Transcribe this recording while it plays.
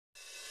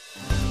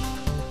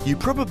You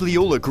probably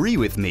all agree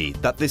with me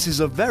that this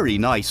is a very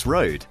nice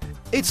road.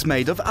 It's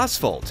made of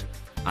asphalt,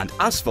 and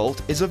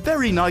asphalt is a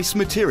very nice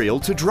material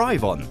to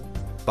drive on,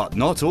 but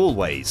not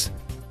always.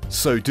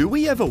 So do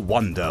we ever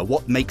wonder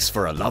what makes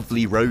for a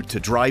lovely road to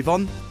drive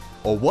on?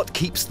 Or what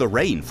keeps the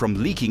rain from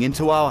leaking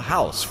into our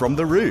house from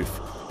the roof?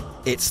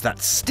 It's that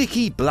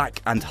sticky, black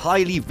and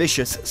highly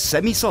vicious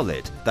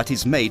semi-solid that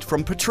is made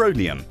from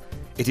petroleum.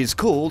 It is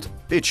called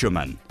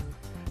bitumen.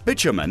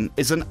 Bitumen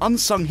is an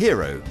unsung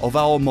hero of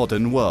our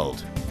modern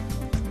world.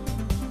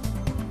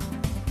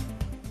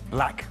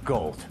 Black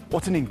gold.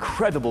 What an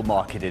incredible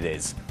market it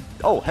is.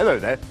 Oh, hello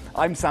there.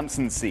 I'm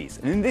Samson Sees,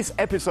 and in this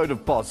episode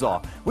of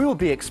Bazaar, we will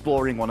be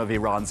exploring one of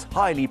Iran's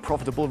highly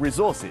profitable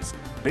resources,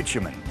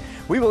 bitumen.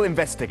 We will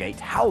investigate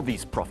how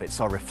these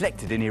profits are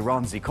reflected in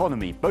Iran's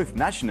economy, both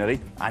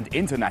nationally and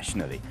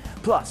internationally.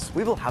 Plus,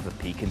 we will have a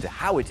peek into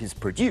how it is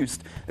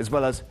produced, as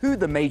well as who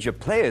the major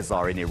players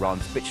are in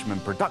Iran's bitumen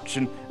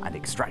production and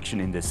extraction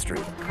industry.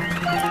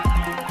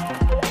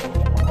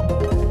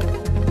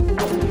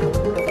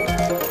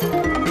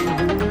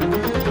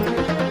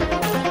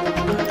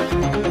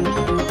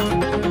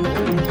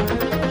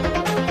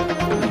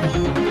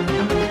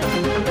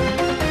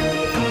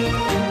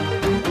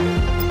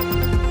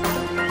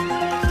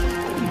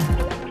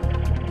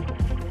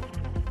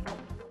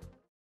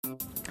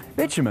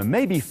 Bitumen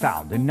may be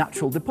found in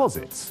natural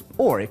deposits,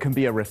 or it can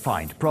be a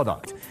refined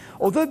product.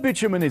 Although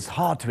bitumen is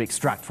hard to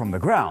extract from the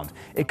ground,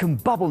 it can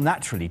bubble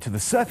naturally to the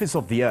surface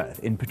of the earth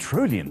in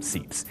petroleum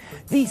seeps.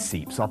 These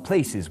seeps are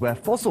places where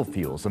fossil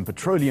fuels and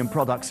petroleum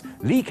products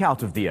leak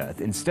out of the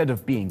earth instead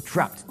of being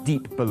trapped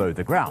deep below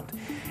the ground.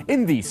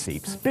 In these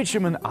seeps,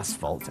 bitumen,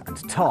 asphalt and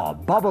tar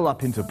bubble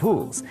up into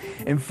pools.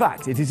 In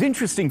fact, it is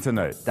interesting to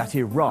note that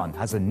Iran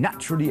has a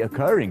naturally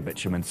occurring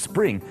bitumen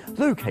spring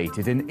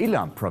located in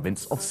Ilam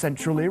province of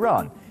central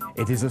Iran.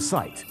 It is a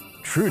sight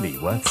truly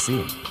worth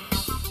seeing.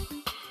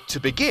 To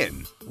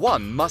begin,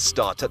 one must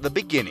start at the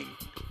beginning.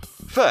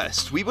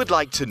 First, we would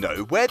like to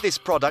know where this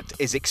product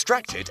is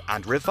extracted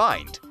and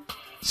refined.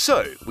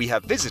 So, we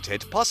have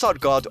visited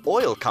Pazargad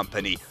Oil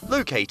Company,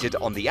 located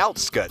on the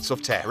outskirts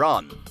of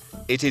Tehran.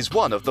 It is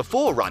one of the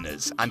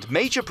forerunners and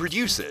major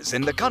producers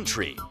in the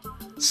country.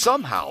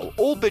 Somehow,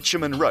 all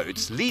bitumen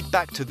roads lead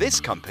back to this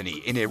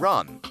company in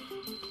Iran.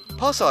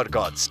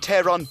 Pazargad's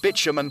Tehran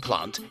bitumen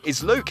plant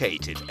is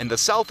located in the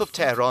south of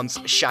Tehran's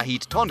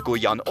Shahid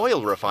Tongoyan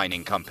oil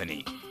refining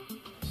company.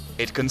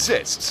 It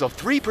consists of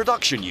 3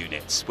 production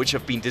units which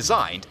have been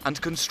designed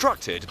and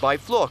constructed by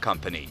Fluor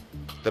Company.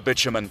 The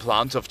bitumen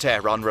plant of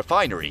Tehran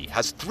refinery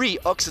has 3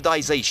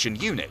 oxidization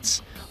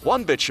units,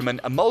 1 bitumen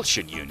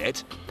emulsion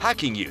unit,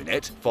 packing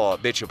unit for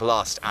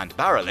bituplast and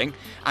barreling,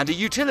 and a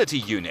utility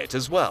unit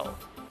as well.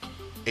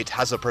 It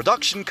has a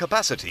production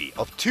capacity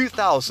of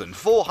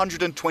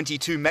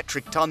 2,422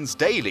 metric tons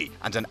daily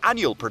and an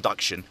annual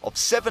production of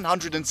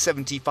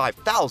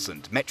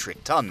 775,000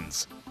 metric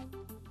tons.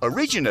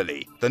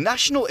 Originally, the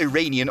National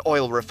Iranian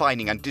Oil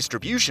Refining and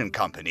Distribution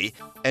Company,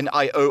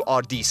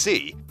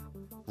 NIORDC,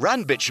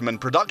 ran bitumen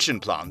production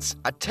plants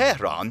at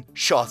Tehran,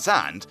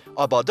 Shahzand,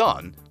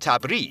 Abadan,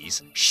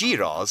 Tabriz,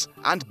 Shiraz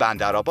and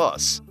Bandar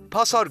Abbas.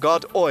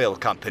 Pazargad Oil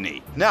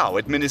Company now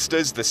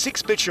administers the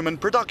 6 bitumen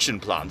production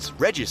plants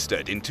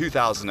registered in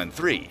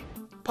 2003.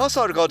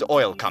 Pazargad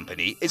Oil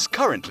Company is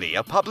currently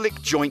a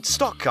public joint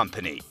stock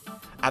company.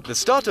 At the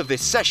start of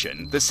this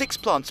session, the 6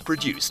 plants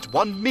produced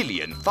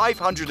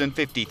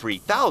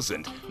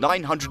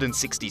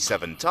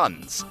 1,553,967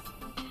 tons.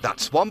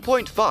 That's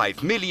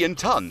 1.5 million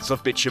tons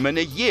of bitumen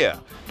a year,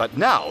 but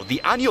now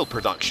the annual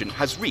production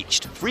has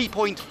reached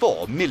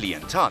 3.4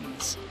 million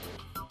tons.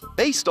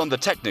 Based on the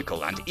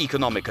technical and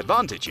economic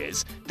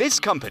advantages, this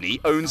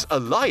company owns a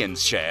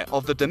lion's share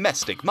of the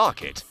domestic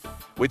market.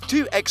 With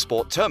 2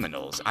 export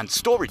terminals and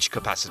storage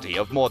capacity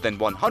of more than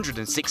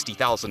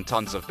 160,000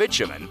 tons of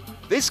bitumen,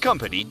 this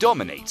company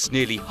dominates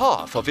nearly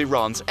half of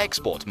Iran's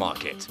export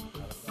market.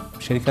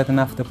 شرکت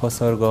نفت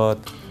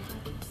پاسارگاد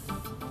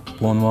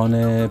به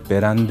عنوان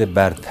برند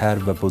برتر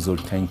و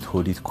بزرگترین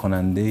تولید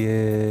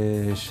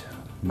کننده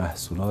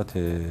محصولات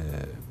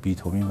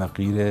بیتومین و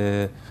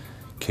غیر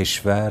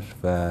کشور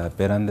و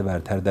برند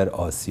برتر در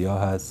آسیا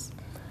هست.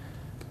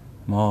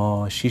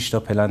 ما 6 تا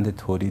پلنت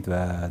تولید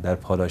و در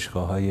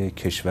پالایشگاه‌های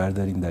کشور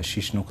داریم در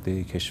 6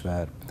 نقطه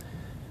کشور.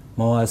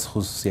 ما از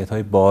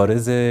خصوصیت‌های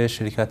بارز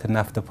شرکت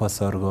نفت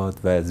پاسارگاد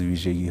و از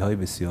ویژگی‌های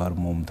بسیار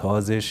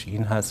ممتازش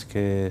این هست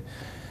که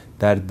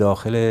در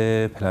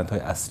داخل پلنت‌های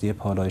اصلی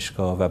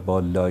پالایشگاه و با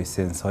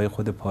لایسنس‌های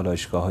خود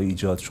پالایشگاه‌ها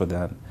ایجاد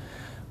شدن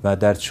و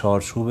در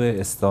چارچوب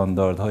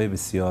استانداردهای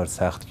بسیار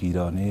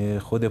سختگیرانه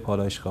خود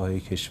پالایشگاه‌های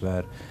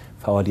کشور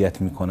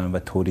فعالیت می‌کنن و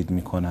تولید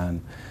می‌کنن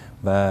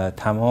و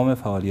تمام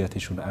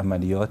فعالیتشون،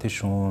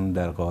 عملیاتشون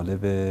در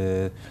قالب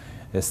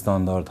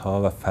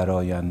استانداردها و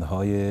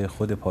فرایندهای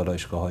خود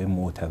پالایشگاه‌های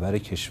معتبر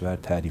کشور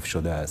تعریف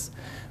شده است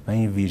و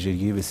این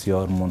ویژگی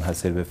بسیار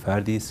منحصر به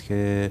فردی است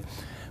که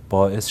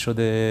باعث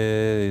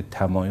شده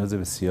تمایز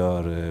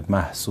بسیار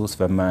محسوس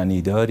و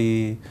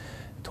معنیداری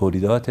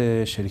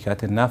تولیدات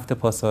شرکت نفت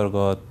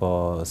پاسارگاد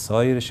با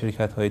سایر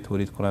شرکت‌های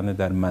تولید کننده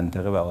در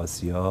منطقه و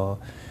آسیا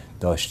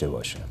داشته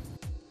باشه.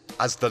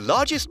 As the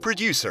largest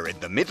producer in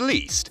the Middle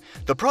East,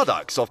 the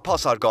products of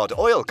Pasargod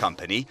Oil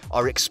Company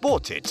are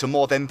exported to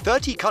more than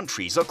 30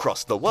 countries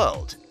across the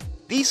world.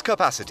 These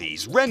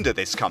capacities render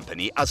this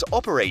company as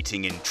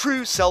operating in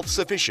true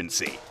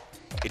self-sufficiency.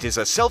 It is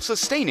a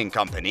self-sustaining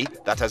company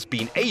that has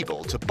been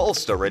able to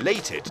bolster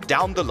related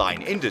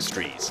down-the-line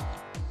industries.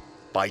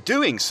 By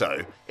doing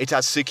so, it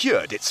has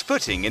secured its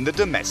footing in the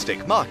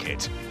domestic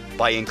market.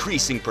 By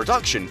increasing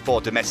production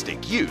for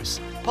domestic use,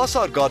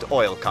 Pasargod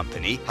Oil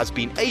Company has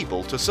been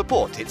able to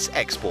support its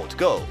export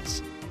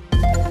goals.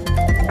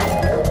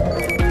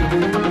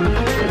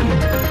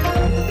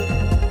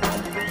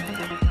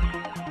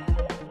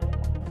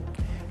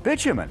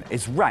 Bitumen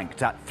is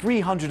ranked at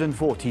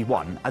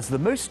 341 as the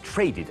most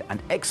traded and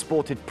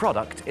exported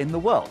product in the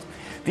world.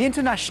 The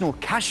international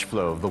cash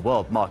flow of the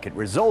world market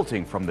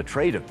resulting from the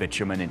trade of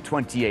bitumen in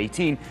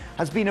 2018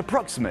 has been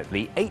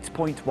approximately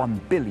 $8.1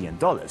 billion.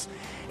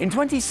 In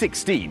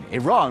 2016,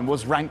 Iran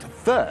was ranked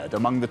third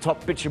among the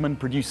top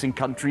bitumen-producing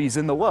countries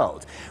in the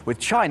world, with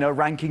China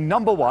ranking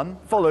number 1,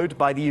 followed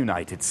by the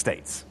United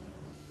States.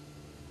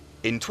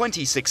 In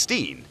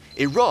 2016,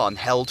 Iran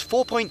held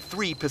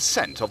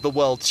 4.3% of the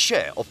world's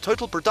share of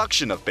total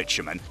production of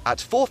bitumen at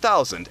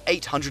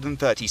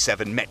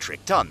 4,837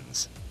 metric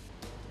tons.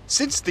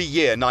 Since the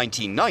year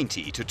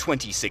 1990 to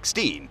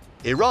 2016,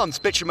 Iran's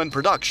bitumen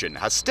production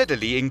has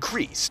steadily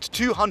increased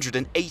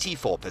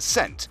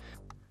 284%.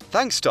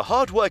 Thanks to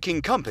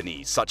hard-working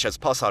companies such as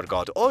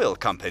Pasargod Oil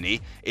Company,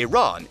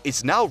 Iran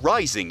is now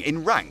rising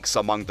in ranks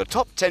among the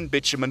top 10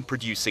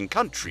 bitumen-producing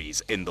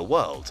countries in the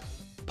world.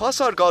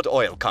 Pasargod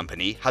Oil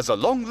Company has a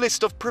long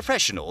list of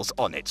professionals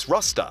on its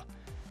roster.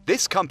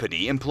 This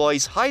company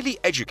employs highly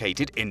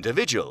educated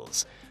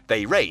individuals.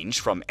 They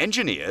range from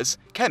engineers,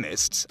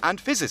 chemists,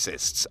 and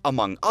physicists,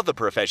 among other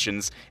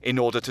professions, in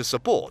order to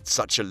support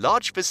such a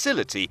large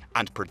facility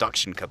and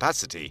production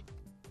capacity.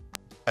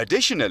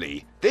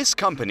 Additionally, this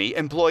company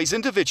employs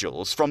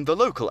individuals from the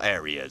local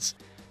areas.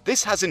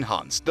 This has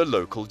enhanced the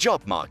local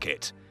job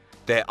market.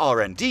 Their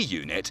R&D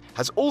unit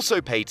has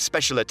also paid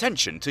special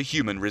attention to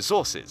human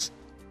resources.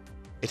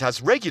 It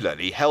has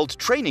regularly held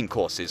training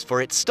courses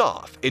for its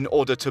staff in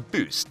order to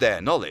boost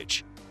their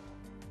knowledge.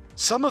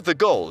 Some of the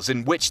goals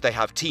in which they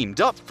have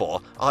teamed up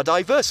for are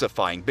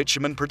diversifying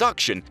bitumen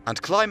production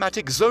and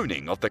climatic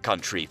zoning of the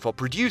country for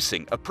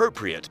producing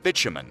appropriate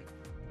bitumen.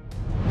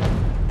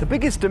 The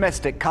biggest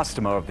domestic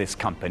customer of this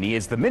company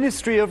is the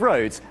Ministry of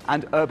Roads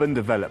and Urban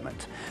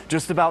Development.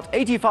 Just about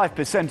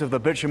 85% of the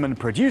bitumen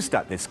produced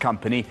at this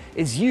company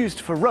is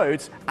used for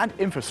roads and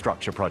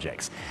infrastructure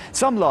projects.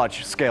 Some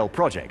large-scale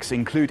projects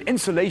include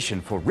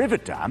insulation for river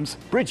dams,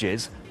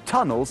 bridges,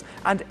 tunnels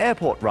and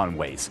airport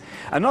runways.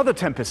 Another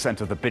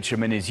 10% of the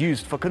bitumen is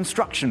used for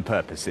construction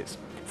purposes.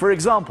 For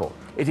example,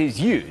 it is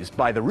used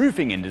by the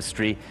roofing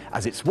industry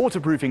as its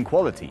waterproofing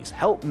qualities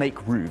help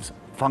make roofs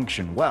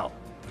function well.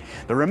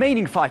 The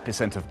remaining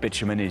 5% of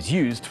bitumen is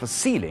used for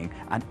sealing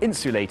and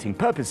insulating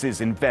purposes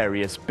in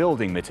various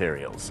building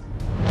materials.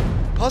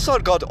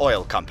 Pasargod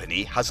Oil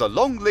Company has a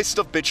long list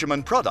of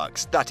bitumen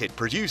products that it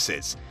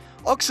produces.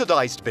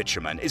 Oxidized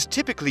bitumen is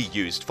typically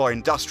used for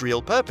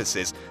industrial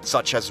purposes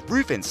such as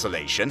roof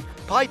insulation,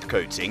 pipe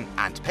coating,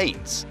 and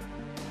paints.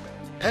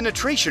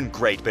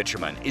 Penetration-grade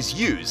bitumen is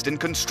used in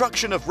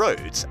construction of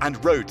roads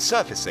and road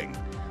surfacing.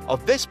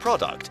 Of this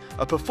product,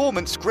 a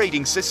performance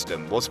grading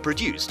system was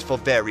produced for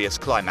various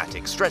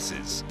climatic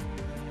stresses.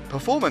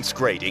 Performance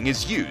grading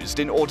is used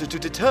in order to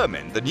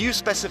determine the new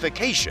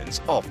specifications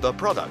of the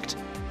product.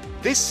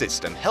 This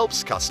system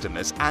helps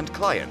customers and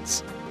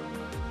clients.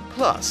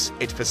 Plus,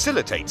 it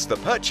facilitates the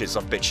purchase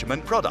of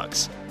bitumen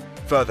products.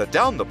 Further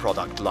down the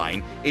product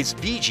line is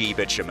VG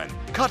bitumen,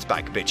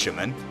 cutback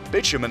bitumen,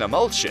 bitumen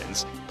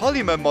emulsions,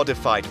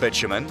 polymer-modified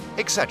bitumen,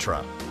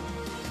 etc.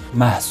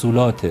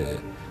 محصولات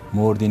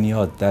مورد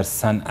نیاز در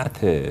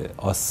صنعت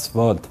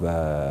آسفالت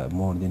و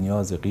مورد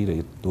نیاز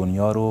غیر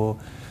دنیا رو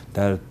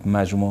در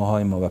مجموعه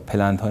های ما و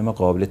پلنت های ما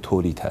قابل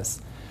تولید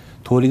هست.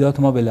 تولیدات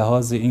ما به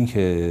لحاظ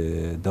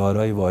اینکه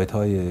دارای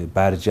واحدهای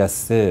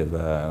برجسته و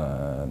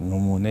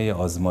نمونه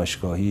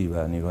آزمایشگاهی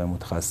و نیروهای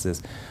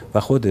متخصص و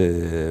خود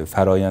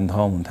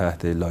فرایندهامون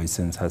تحت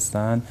لایسنس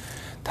هستند،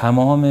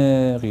 تمام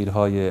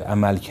غیرهای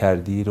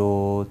عملکردی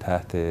رو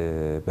تحت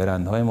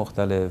برندهای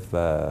مختلف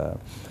و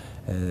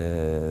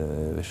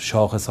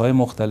شاخصهای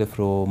مختلف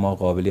رو ما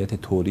قابلیت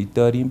تولید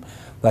داریم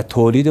و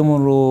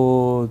تولیدمون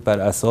رو بر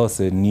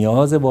اساس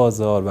نیاز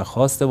بازار و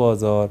خواست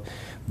بازار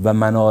و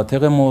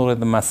مناطق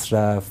مورد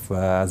مصرف و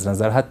از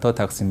نظر حتی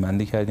تقسیم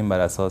بندی کردیم بر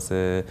اساس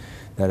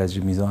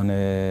درجه میزان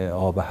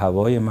آب و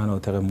هوای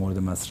مناطق مورد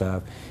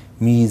مصرف،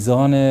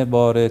 میزان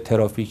بار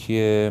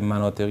ترافیکی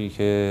مناطقی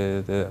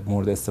که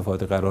مورد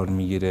استفاده قرار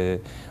میگیره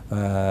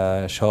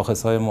و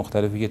شاخصهای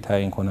مختلفی که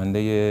تعیین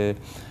کننده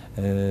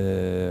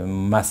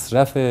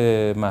مصرف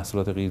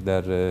محصولات غیر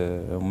در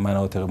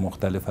مناطق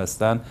مختلف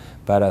هستند،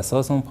 بر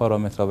اساس اون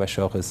پارامترها و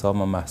شاخص‌ها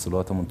ما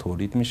محصولاتمون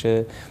تولید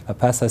میشه و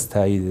پس از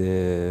تایید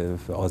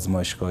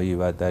آزمایشگاهی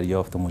و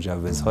دریافت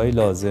مجوزهای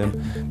لازم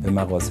به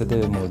مقاصد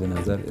مورد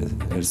نظر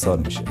ارسال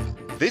میشه.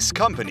 This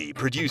company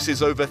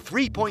produces over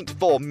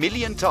 3.4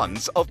 million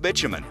tons of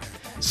bitumen.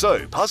 So,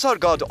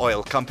 Pasargod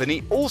Oil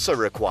Company also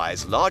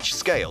requires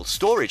large-scale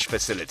storage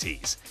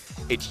facilities.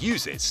 It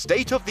uses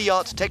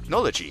state-of-the-art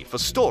technology for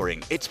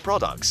storing its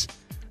products.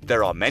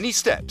 There are many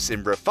steps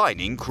in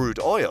refining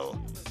crude oil.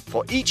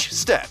 For each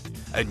step,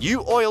 a new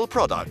oil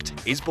product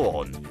is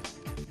born.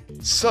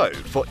 So,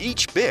 for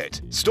each bit,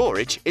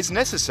 storage is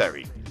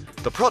necessary.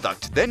 The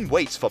product then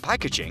waits for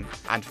packaging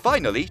and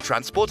finally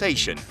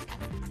transportation.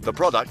 The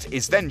product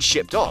is then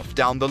shipped off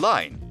down the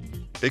line.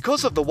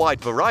 Because of the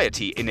wide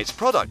variety in its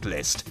product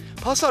list,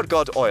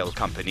 Pasargod Oil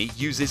Company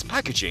uses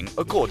packaging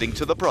according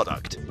to the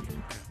product.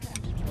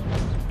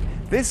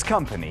 This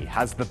company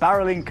has the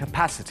barreling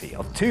capacity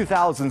of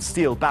 2,000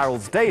 steel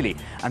barrels daily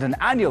and an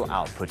annual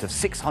output of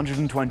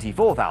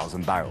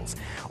 624,000 barrels.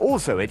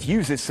 Also, it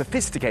uses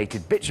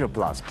sophisticated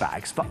Bitumen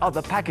bags for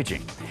other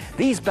packaging.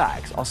 These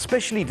bags are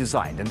specially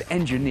designed and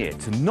engineered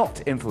to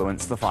not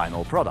influence the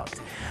final product.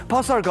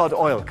 Pasargod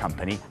Oil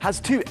Company has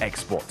 2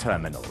 export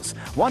terminals,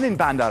 one in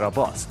Bandar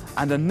Abbas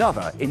and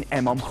another in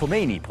Imam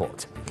Khomeini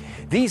port.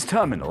 These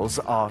terminals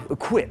are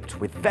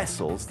equipped with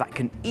vessels that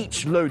can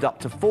each load up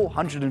to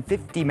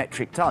 450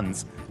 metric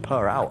tons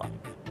per hour.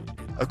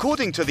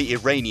 According to the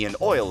Iranian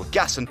Oil,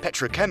 Gas and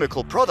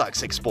Petrochemical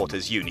Products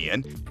Exporters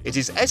Union, it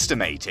is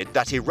estimated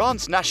that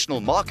Iran's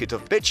national market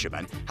of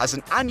bitumen has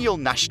an annual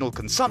national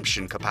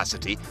consumption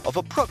capacity of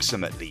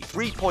approximately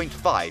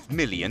 3.5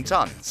 million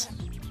tons.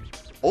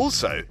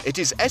 Also, it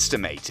is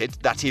estimated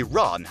that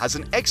Iran has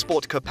an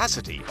export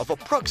capacity of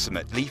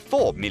approximately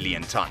 4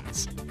 million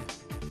tons.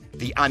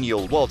 The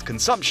annual world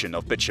consumption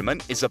of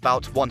bitumen is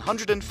about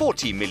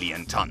 140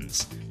 million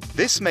tons.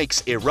 This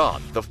makes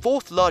Iran the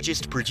 4th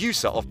largest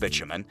producer of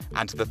bitumen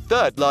and the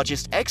 3rd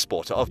largest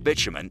exporter of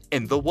bitumen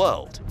in the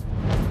world.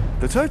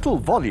 The total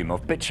volume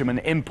of bitumen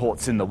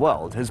imports in the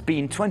world has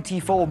been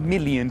 24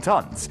 million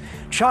tons.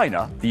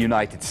 China, the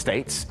United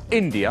States,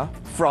 India,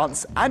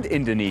 France and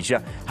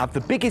Indonesia have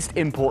the biggest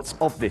imports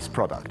of this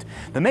product.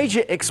 The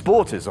major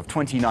exporters of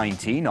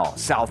 2019 are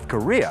South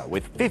Korea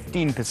with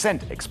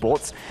 15%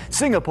 exports,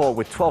 Singapore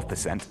with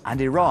 12% and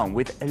Iran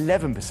with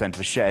 11%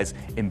 of shares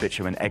in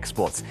bitumen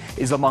exports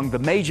is among the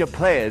major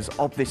players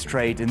of this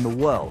trade in the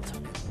world.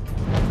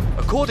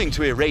 According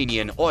to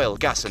Iranian Oil,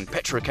 Gas and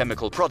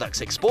Petrochemical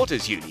Products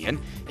Exporters Union,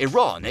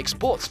 Iran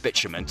exports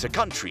bitumen to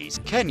countries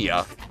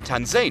Kenya,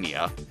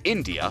 Tanzania,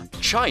 India,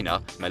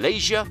 China,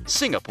 Malaysia,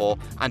 Singapore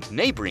and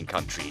neighboring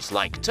countries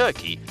like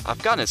Turkey,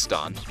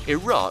 Afghanistan,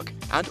 Iraq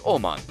and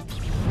Oman.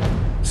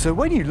 So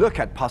when you look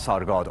at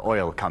Pasargod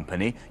Oil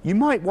Company, you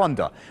might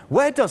wonder,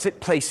 where does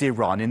it place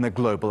Iran in the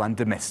global and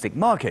domestic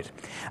market?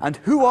 And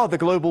who are the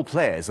global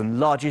players and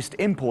largest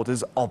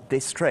importers of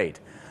this trade?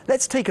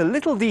 Let's take a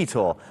little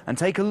detour and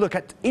take a look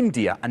at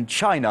India and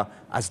China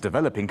as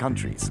developing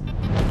countries.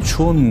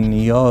 چون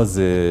نیاز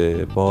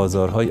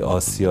بازارهای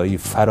آسیایی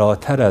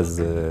فراتر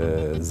از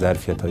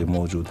ظرفیت‌های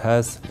موجود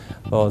هست،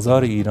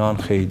 بازار ایران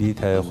خیلی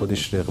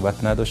خودش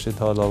رغبت نداشته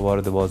تا حالا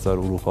وارد بازار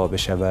اروپا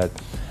بشود.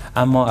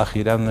 اما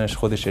اخیراً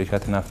خود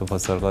شرکت نفت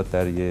پاسارگاد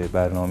در یه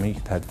برنامه‌ای که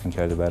تدوین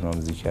کرده،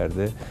 برنامه‌ریزی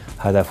کرده،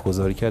 هدف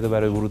گذاری کرده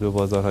برای ورود به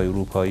بازارهای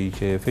اروپایی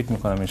که فکر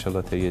می‌کنم ان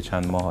شاءالله طی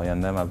چند ماه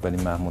آینده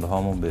اولین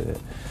محمول‌هامون به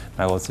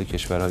مقاصد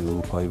کشورهای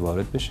اروپایی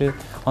وارد بشه.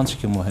 آنچه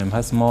که مهم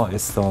هست ما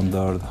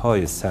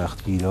استانداردهای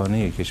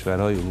سختگیرانه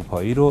کشورهای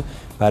اروپایی رو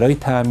برای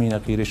تأمین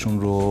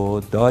غیرشون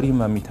رو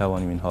داریم و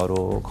می‌توانیم اینها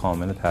رو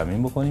کامل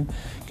تأمین بکنیم.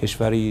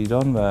 کشور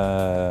ایران و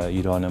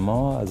ایران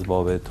ما از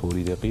باب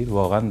تولید غیر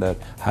واقعا در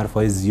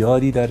حرف‌های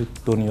زیادی در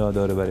دنیا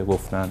داره برای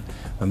گفتن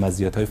و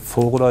مزیت‌های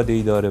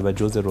فوق‌العاده‌ای داره و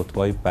جزء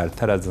رتبه‌های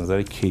برتر از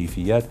نظر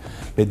کیفیت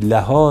به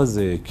لحاظ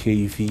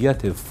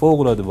کیفیت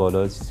فوق‌العاده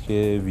بالایی است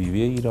که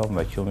ویوی ایران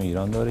و کیوم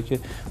ایران داره که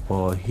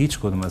با هیچ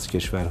کدوم از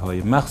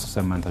کشورهای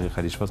مخصوصا منطقه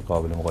خلیج‌فارس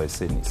قابل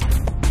مقایسه نیست.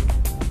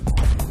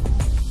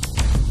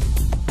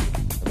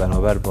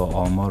 بنابر با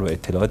آمار و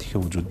اطلاعاتی که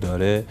وجود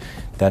داره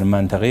در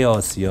منطقه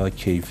آسیا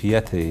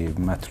کیفیت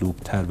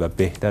مطلوبتر و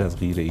بهتر از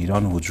غیر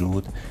ایران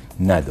وجود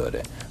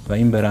نداره و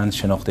این برند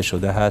شناخته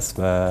شده هست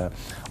و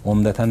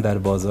عمدتاً در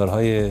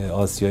بازارهای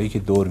آسیایی که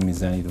دور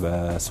میزنید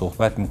و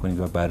صحبت میکنید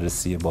و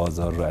بررسی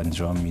بازار رو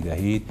انجام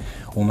میدهید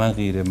عموماً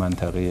غیر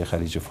منطقه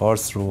خلیج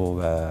فارس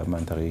رو و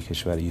منطقه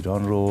کشور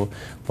ایران رو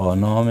با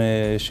نام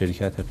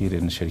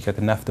شرکت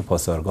نفت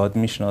پاسارگاد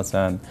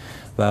میشناسند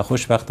و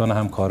خوشبختانه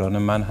همکاران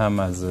من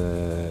هم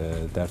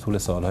در طول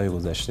سالهای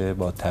گذشته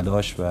با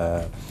تلاش و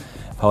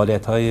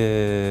فعالیت‌های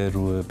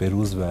به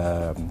روز و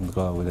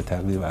قابل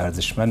تقدیر و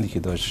ارزشمندی که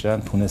داشتن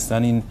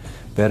تونستن این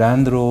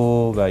برند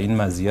رو و این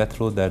مزیت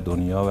رو در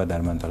دنیا و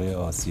در منطقه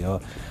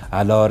آسیا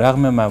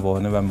علی‌رغم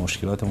موانع و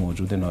مشکلات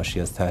موجود ناشی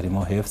از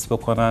تحریم‌ها حفظ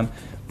بکنن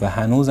و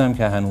هنوز هم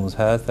که هنوز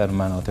هست در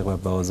مناطق و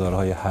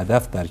بازارهای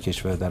هدف در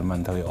کشور در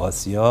منطقه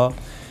آسیا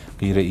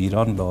غیر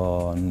ایران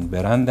با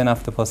برند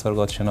نفت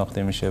پاسارگاد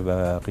شناخته میشه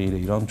و غیر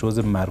ایران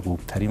جزو مرغوب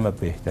ترین و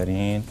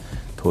بهترین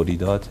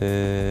تولیدات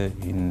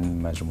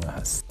این مجموعه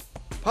هست.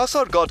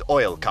 Pasargod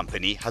Oil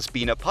Company has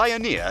been a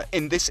pioneer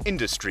in this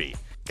industry.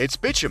 Its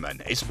bitumen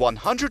is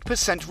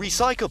 100%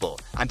 recyclable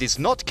and is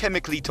not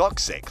chemically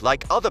toxic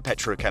like other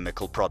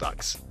petrochemical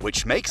products, which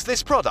makes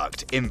this product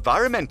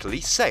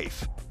environmentally safe.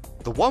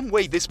 The one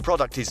way this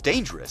product is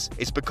dangerous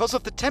is because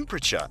of the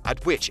temperature at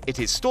which it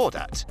is stored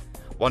at.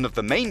 One of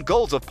the main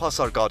goals of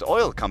Pasargod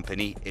Oil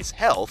Company is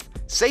health,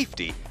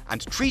 safety, and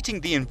treating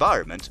the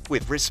environment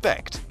with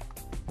respect.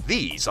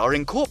 These are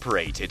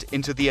incorporated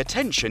into the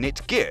attention it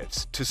gives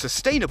to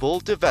sustainable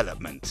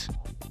development.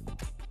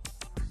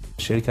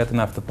 شرکت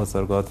نفت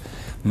پاسارگاد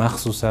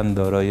مخصوصاً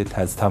دارای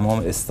از تمام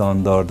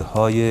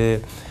استانداردهای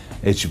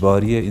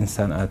اجباری این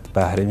صنعت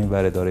بهره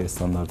میبره، دارای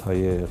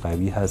استانداردهای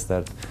قوی هست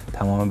در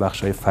تمام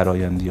بخش‌های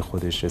فرآیندی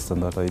خودش.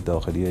 استانداردهای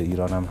داخلی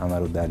ایران هم همه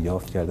رو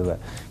دریافت کرده و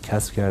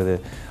کسب کرده.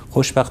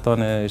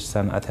 خوشبختانه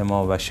صنعت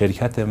ما و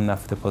شرکت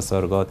نفت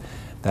پاسارگاد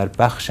در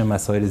بخش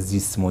مسائل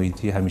زیست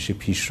محیطی همیشه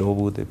پیشرو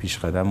بوده،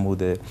 پیشقدم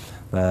بوده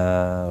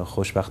و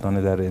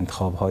خوشبختانه در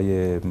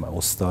انتخاب‌های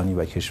استانی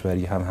و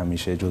کشوری هم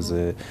همیشه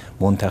جزو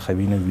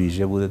منتخبین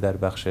ویژه بوده در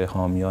بخش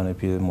حامیان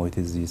محیط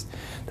زیست.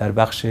 در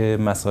بخش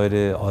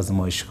مسائل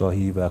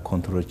آزمایشگاهی و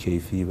کنترل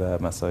کیفی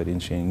و مسائل این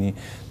چنینی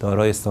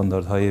دارای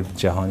استانداردهای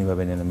جهانی و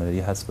بین‌المللی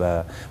هست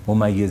و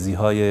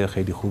ممیزی‌های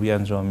خیلی خوبی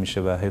انجام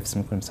میشه و حفظ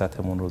می‌کنیم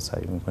سطحمون رو،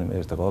 سعی می‌کنیم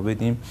ارتقا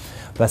بدیم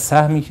و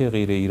سهمی که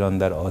غیر ایران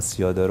در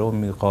آسیا داره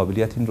و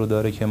قابلیت این رو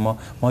داره که ما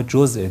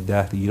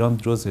ایران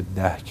جزء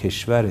 10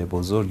 کشور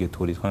بزرگ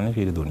تولید کننده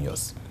غیر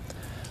دنیاست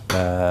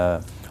و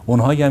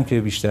اونهایی هم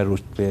که بیشتر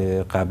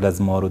رتبه قبل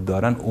از ما رو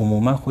دارن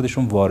عموما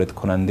خودشون وارد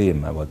کننده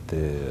مواد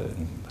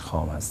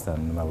خام هستن،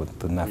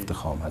 مواد نفت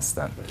خام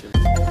هستن.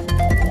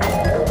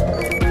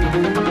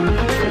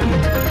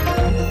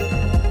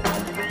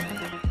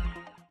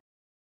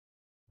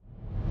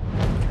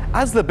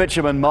 As the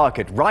bitumen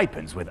market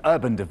ripens with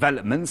urban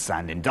developments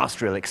and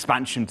industrial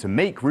expansion to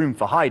make room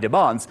for high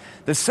demands,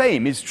 the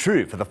same is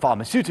true for the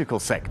pharmaceutical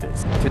sectors.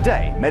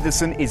 Today,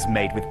 medicine is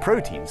made with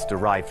proteins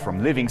derived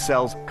from living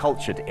cells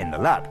cultured in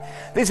the lab.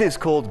 This is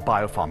called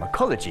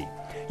biopharmacology.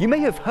 You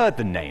may have heard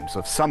the names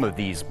of some of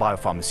these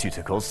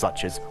biopharmaceuticals, such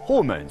as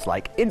hormones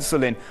like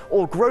insulin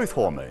or growth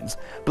hormones,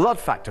 blood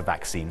factor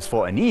vaccines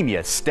for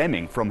anemia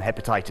stemming from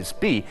hepatitis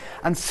B,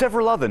 and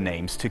several other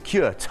names to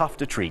cure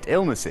tough-to-treat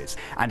illnesses.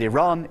 And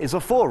Iran is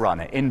a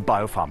forerunner in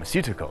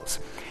biopharmaceuticals.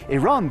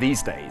 Iran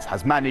these days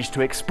has managed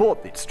to export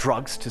its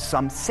drugs to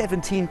some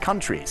 17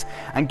 countries,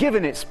 and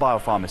given its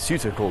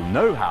biopharmaceutical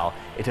know-how,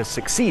 it has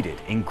succeeded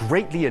in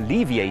greatly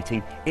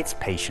alleviating its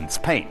patients'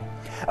 pain.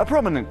 A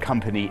prominent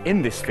company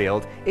in this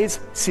field is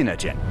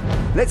Sinogen.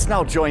 Let's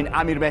now join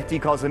Amir Mehdi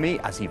Kazemi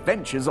as he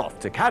ventures off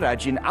to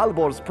Karaj in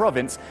Alborz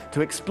province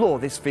to explore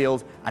this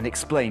field and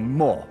explain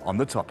more on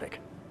the topic.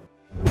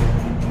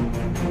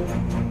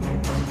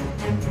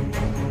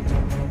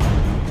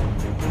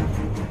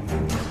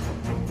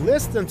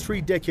 Less than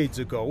 3 decades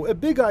ago, a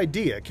big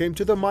idea came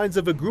to the minds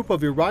of a group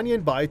of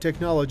Iranian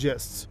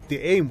biotechnologists. The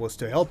aim was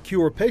to help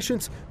cure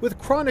patients with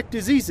chronic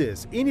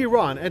diseases in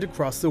Iran and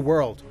across the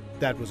world.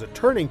 That was a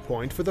turning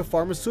point for the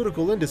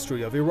pharmaceutical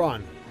industry of Iran.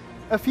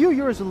 A few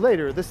years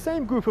later, the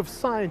same group of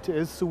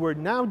scientists, who were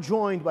now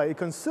joined by a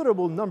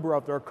considerable number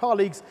of their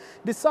colleagues,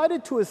 decided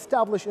to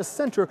establish a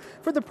center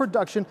for the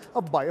production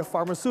of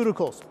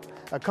biopharmaceuticals,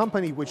 a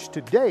company which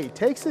today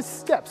takes its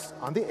steps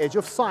on the edge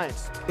of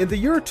science. In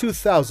the year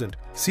 2000,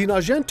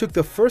 Sinogen took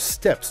the first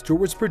steps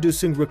towards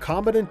producing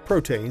recombinant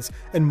proteins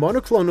and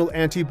monoclonal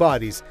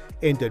antibodies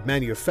aimed at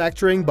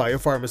manufacturing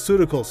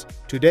biopharmaceuticals.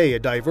 Today, a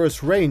diverse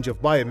range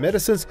of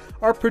biomedicines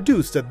are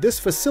produced at this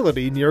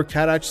facility near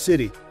Karaj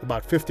city,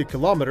 about 50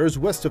 kilometers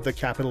west of the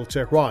capital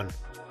Tehran.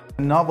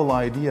 The novel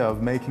idea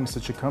of making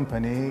such a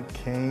company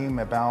came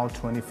about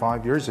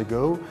 25 years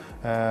ago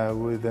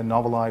with the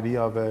novel idea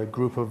of a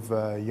group of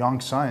young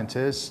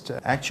scientists.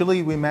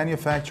 Actually, we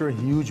manufacture a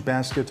huge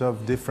basket of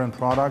different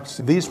products.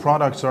 These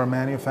products are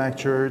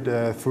manufactured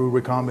through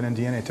recombinant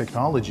DNA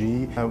technology.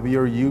 We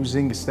are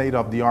using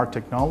state-of-the-art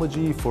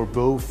technology for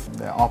both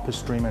the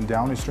upstream and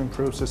downstream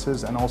processes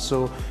and also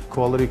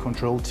quality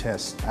control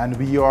tests. And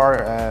we are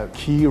a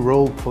key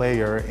role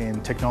player in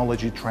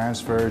technology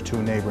transfer to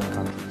neighboring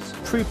countries.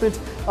 Treatment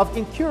of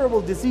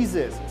incurable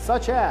diseases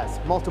such as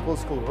multiple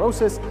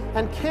sclerosis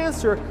and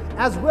cancer,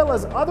 as well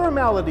as other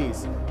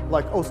maladies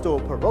like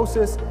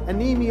osteoporosis,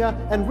 anemia,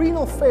 and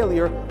renal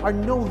failure are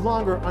no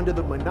longer under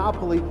the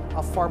monopoly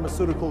of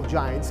pharmaceutical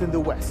giants in the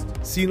West.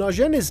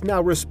 Sinogen is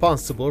now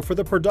responsible for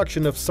the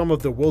production of some of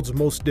the world's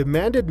most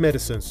demanded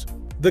medicines.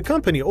 The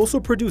company also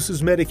produces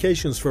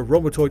medications for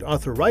rheumatoid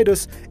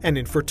arthritis and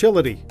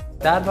infertility.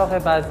 در واقع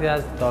بعضی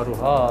از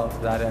داروها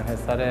در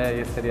انحصار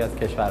یک سری از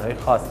کشورهای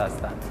خاص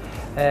هستند.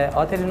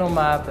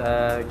 آترینومب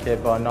که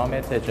با نام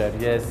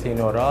تجاری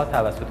سینورا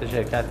توسط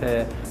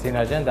شرکت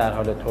سیناژن در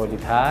حال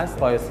تولید هست،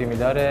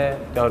 بایوسیمیلار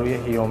داروی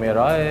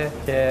هیومرا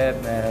که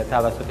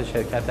توسط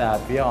شرکت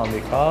ابوی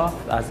آمریکا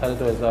از سال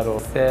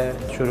 2003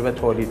 شروع به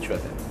تولید شده.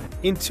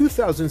 In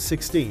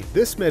 2016,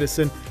 this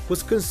medicine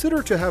was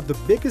considered to have the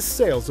biggest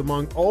sales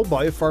among all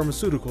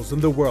biopharmaceuticals in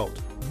the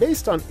world.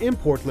 Based on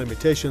import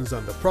limitations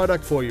on the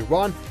product for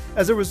Iran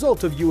as a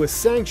result of US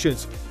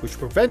sanctions, which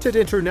prevented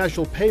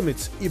international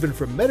payments even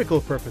for medical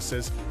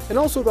purposes, and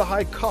also the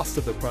high cost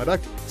of the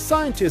product,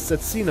 scientists at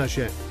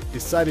Sinogen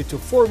decided to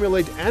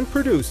formulate and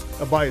produce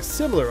a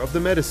biosimilar of the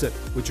medicine,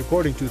 which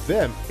according to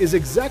them is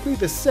exactly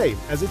the same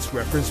as its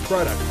reference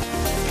product.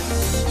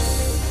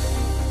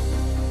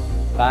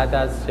 بعد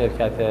از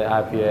شرکت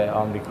ابری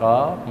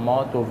آمریکا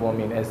ما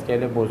دومین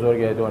اسکیل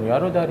بزرگ دنیا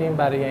رو داریم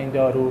برای این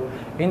دارو.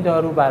 این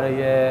دارو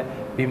برای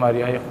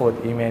بیماری‌های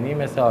خود ایمنی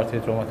مثل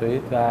آرتریت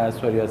روماتوئید و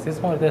سوریاسیس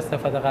مورد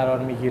استفاده قرار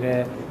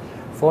میگیره.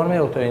 فرم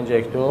اوتو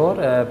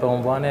انجکتور به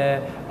عنوان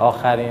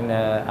آخرین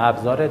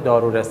ابزار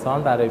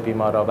دارورسان برای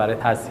بیمارا برای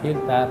تسهیل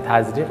و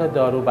تزریق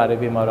دارو برای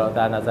بیمارا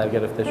در نظر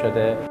گرفته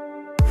شده.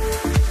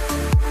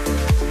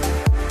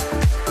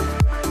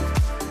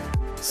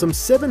 Some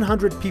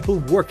 700 people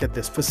work at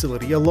this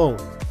facility alone,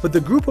 but the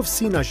group of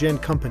Sinogen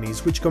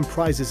companies, which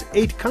comprises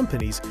 8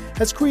 companies,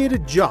 has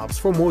created jobs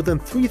for more than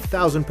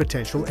 3,000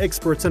 potential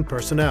experts and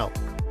personnel.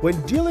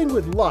 When dealing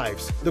with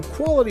lives, the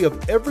quality of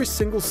every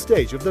single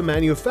stage of the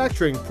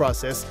manufacturing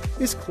process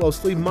is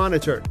closely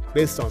monitored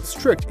based on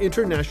strict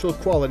international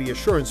quality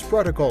assurance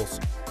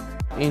protocols.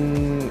 In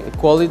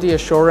quality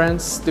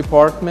assurance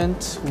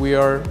department, we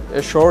are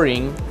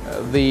assuring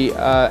the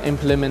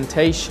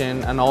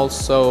implementation and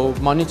also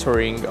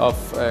monitoring of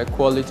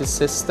quality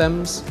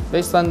systems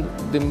based on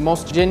the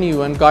most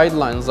genuine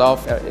guidelines of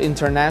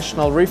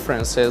international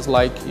references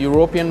like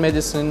European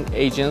Medicine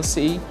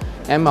Agency,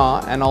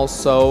 EMA, and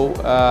also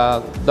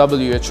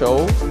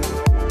WHO.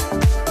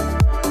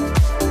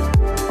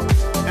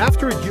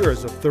 After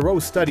years of thorough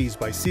studies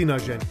by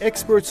Sinogen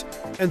experts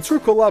and through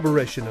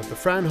collaboration of the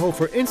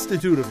Fraunhofer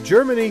Institute of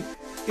Germany,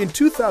 in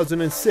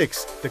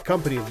 2006 the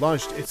company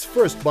launched its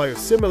first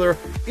biosimilar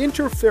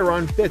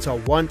interferon beta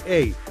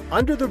 1A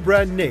under the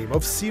brand name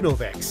of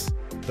Sinovex.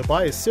 The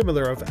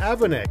biosimilar of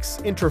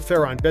Avonex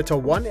interferon beta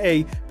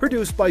 1A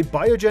produced by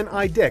Biogen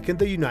Idec in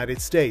the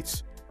United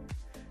States.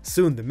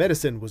 Soon the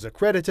medicine was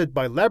accredited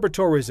by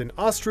laboratories in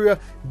Austria,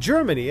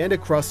 Germany and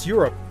across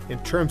Europe in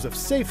terms of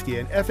safety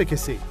and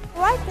efficacy.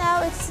 Right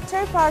now it's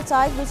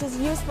tripartite, which is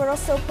used for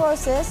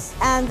osteoporosis,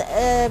 and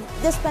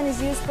this pen is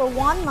used for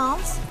 1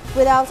 month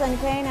without any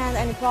pain and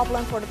any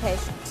problem for the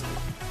patient.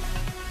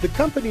 The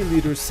company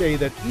leaders say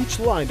that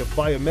each line of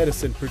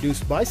biomedicine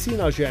produced by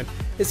Sinogen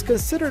is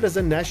considered as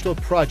a national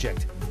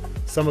project.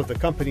 Some of the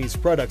company's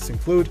products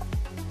include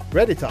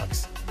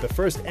Reditox, the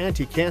first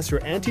anti-cancer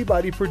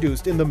antibody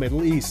produced in the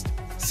Middle East;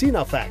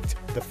 Sinofact,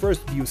 the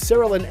first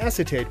buserelin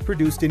acetate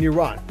produced in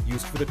Iran,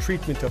 used for the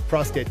treatment of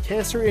prostate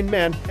cancer in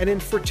men and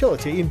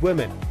infertility in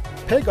women;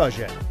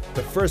 Pegagen,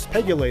 the first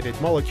pegylated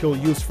molecule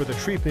used for the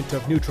treatment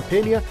of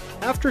neutropenia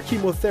after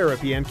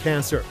chemotherapy and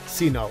cancer;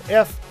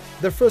 Sino-F,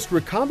 the first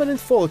recombinant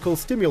follicle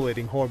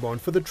stimulating hormone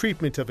for the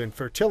treatment of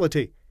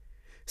infertility;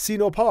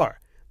 Sinopar,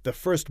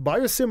 the first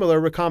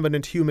biosimilar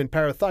recombinant human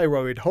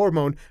parathyroid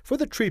hormone for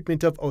the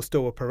treatment of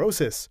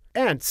osteoporosis;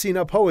 and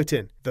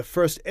Sinopoetin, the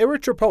first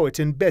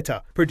erythropoietin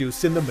beta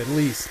produced in the Middle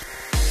East.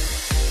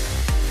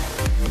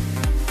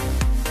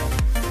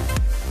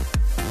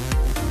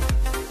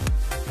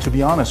 To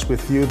be honest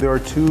with you, there are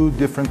two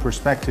different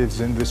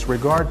perspectives in this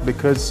regard,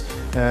 because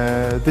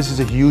this is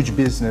a huge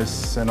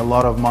business and a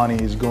lot of money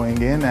is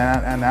going in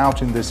and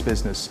out in this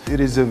business. It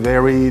is a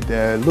very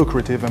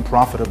lucrative and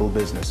profitable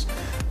business.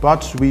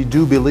 But we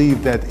do believe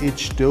that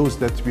each dose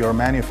that we are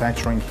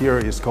manufacturing here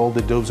is called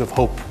the dose of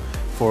hope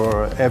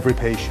for every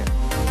patient.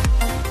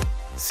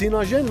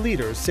 Sinogen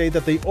leaders say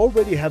that they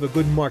already have a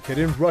good market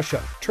in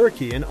Russia,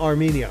 Turkey and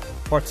Armenia,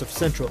 parts of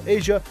Central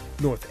Asia,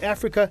 North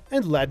Africa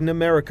and Latin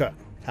America.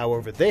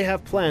 However, they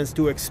have plans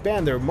to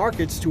expand their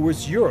markets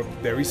towards Europe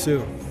very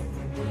soon.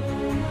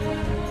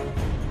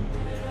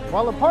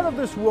 While a part of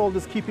this world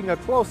is keeping a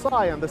close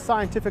eye on the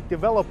scientific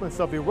developments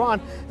of Iran,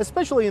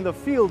 especially in the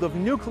field of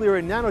nuclear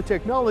and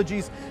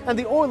nanotechnologies and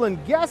the oil and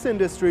gas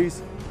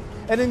industries,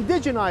 an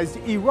indigenized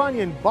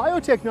Iranian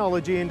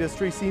biotechnology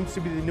industry seems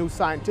to be the new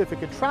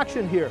scientific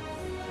attraction here.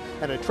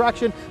 An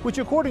attraction which,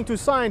 according to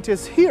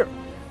scientists here,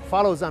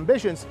 follows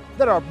ambitions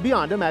that are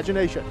beyond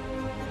imagination.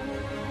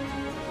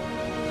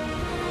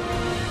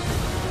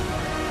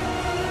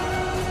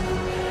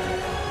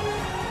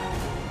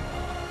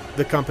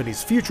 The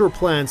company's future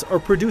plans are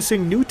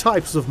producing new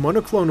types of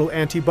monoclonal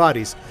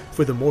antibodies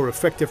for the more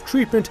effective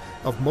treatment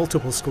of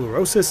multiple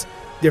sclerosis,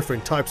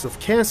 different types of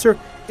cancer,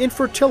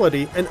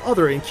 infertility, and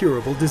other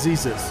incurable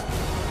diseases.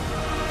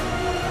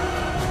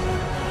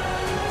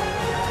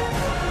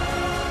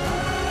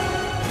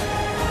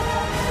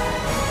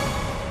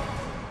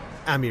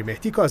 Amir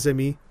Mehdi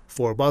Kazemi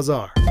for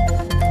Bazaar.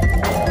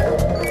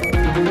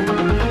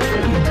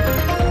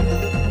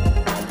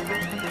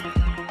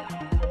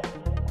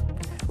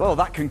 Well,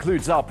 that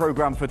concludes our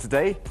program for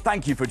today.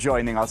 Thank you for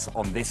joining us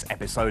on this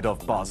episode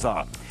of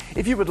Bazaar.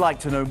 If you would like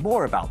to know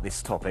more about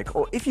this topic,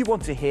 or if you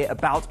want to hear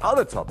about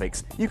other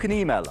topics, you can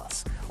email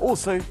us.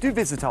 Also, do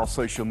visit our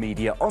social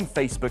media on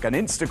Facebook and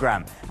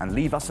Instagram and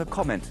leave us a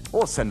comment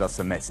or send us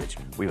a message.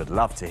 We would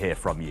love to hear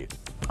from you.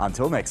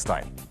 Until next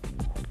time.